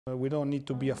We don't need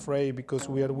to be afraid because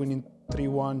we are winning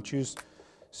 3-1, choose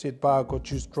sit back or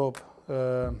choose drop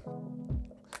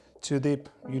too deep.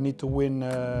 You need to win.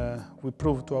 We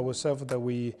proved to ourselves that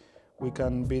we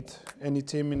can beat any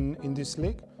team in this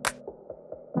league.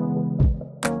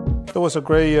 That was a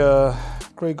great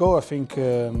goal. I think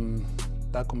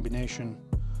that combination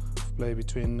of play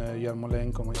between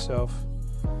Yarmolenko and myself,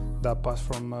 that pass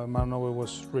from Marnowe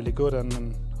was really good.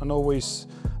 And always,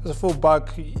 as a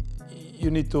full-back, you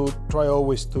need to try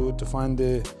always to find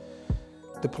the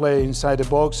play inside the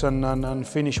box and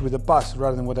finish with a pass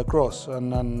rather than with a cross.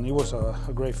 And it was a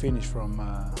great finish from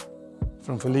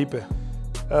Felipe.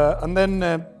 And then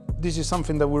this is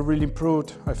something that we really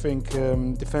improved. I think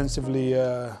defensively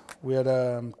we are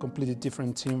a completely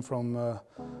different team from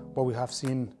what we have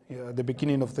seen at the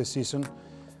beginning of the season.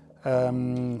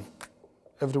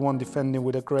 Everyone defending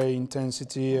with a great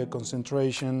intensity,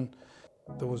 concentration.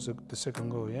 That was the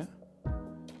second goal, yeah?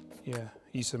 Yeah,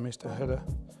 Isa missed a header.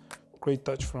 Great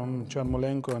touch from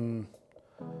Yarmolenko, and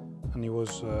it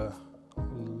was a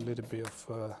little bit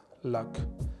of luck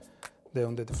there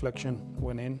on the deflection,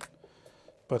 went in.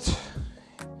 But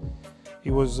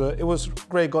it was a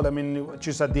great goal. I mean,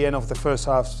 just at the end of the first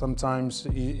half, sometimes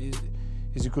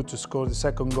it's good to score the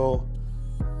second goal.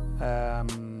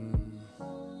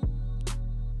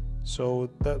 So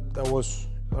that was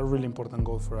a really important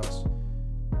goal for us.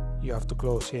 You have to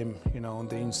close him, on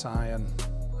the inside, and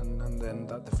then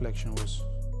that deflection was.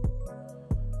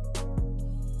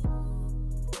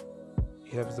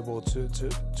 He has the ball to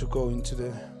go into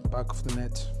the back of the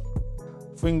net.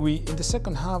 I think in the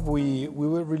second half we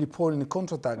were really poor in the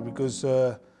counter-attack because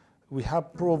we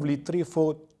had probably 3 or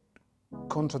 4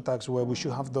 counter-attacks where we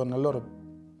should have done a lot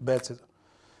better.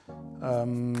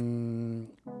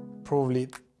 Probably,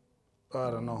 I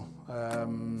don't know.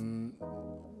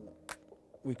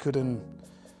 We couldn't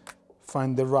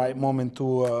find the right moment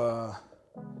for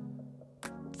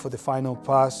the final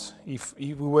pass. If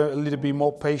we were a little bit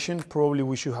more patient, probably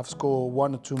we should have scored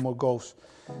 1 or 2 more goals.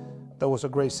 That was a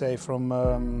great save from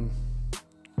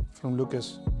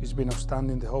Lucas. He's been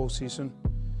outstanding the whole season.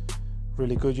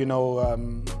 Really good,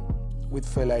 with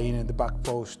Fellaini in the back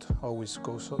post, always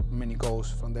scores so many goals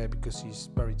from there because he's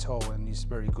very tall and he's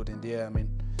very good in the air. I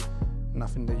mean,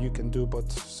 nothing that you can do,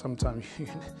 but sometimes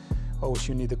always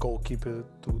you need a goalkeeper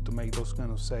to make those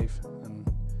kind of saves,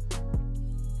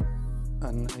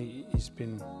 and he's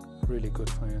been really good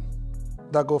for him.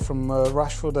 That goal from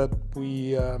Rashford, that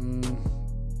we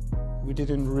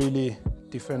didn't really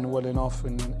defend well enough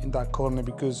in that corner,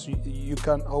 because you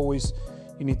can't always,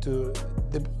 you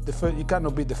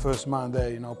cannot be the first man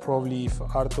there. Probably if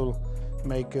Arthur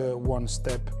make one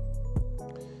step,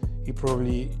 he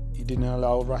didn't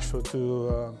allow Rashford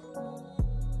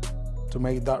to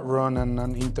make that run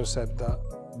and intercept that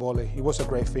volley. It was a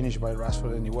great finish by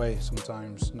Rashford anyway.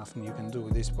 Sometimes nothing you can do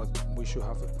with this, but we should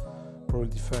have probably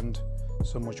defend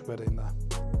so much better in that.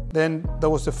 Then that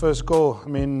was the first goal. I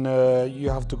mean, you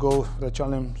have to go for the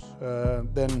challenge.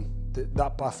 Then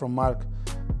that pass from Marc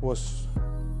was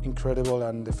incredible,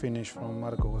 and the finish from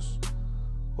Marco was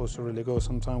also really good.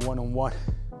 Sometimes one-on-one,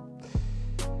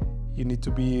 you need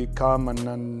to be calm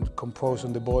and composed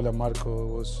on the ball, and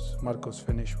Marco's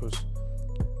finish was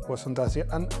fantastic.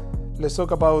 And let's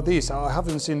talk about this. I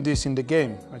haven't seen this in the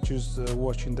game. I just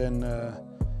watching then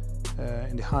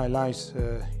in the highlights,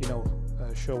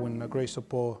 showing a great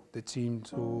support the team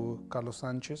to Carlos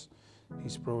Sanchez.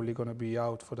 He's probably going to be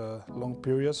out for the long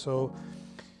period, so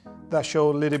that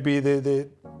showed a little bit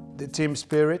the team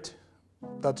spirit.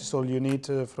 That is all you need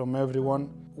from everyone.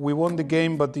 We won the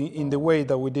game, but in the way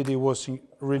that we did it was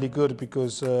really good,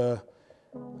 because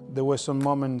there were some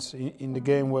moments in the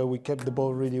game where we kept the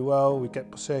ball really well, we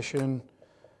kept possession,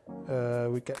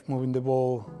 we kept moving the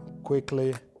ball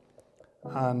quickly,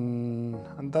 and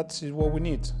that's what we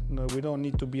need. We don't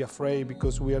need to be afraid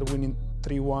because we are winning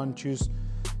 3-1, choose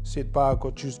sit back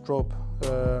or choose drop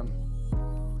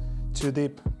too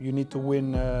deep. You need to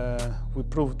win. We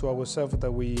proved to ourselves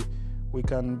that we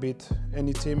can beat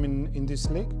any team in this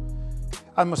league.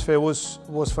 Atmosphere was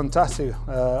fantastic.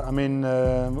 I mean,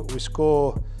 we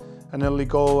scored an early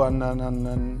goal, and I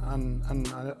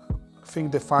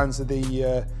think the fans,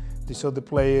 they saw the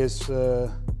players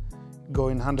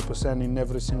going 100% in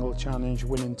every single challenge,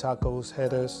 winning tackles,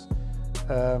 headers,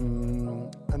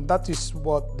 and that is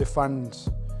what the fans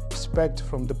expect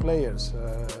from the players.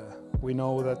 We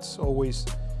know that's always.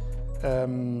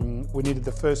 We needed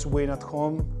the first win at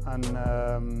home, and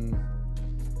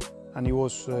it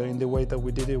was in the way that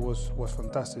we did it was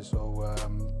fantastic. So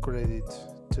credit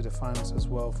to the fans as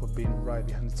well for being right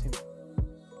behind the team.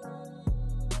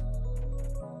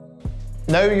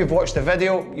 Now you've watched the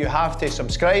video, you have to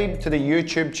subscribe to the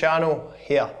YouTube channel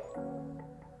here.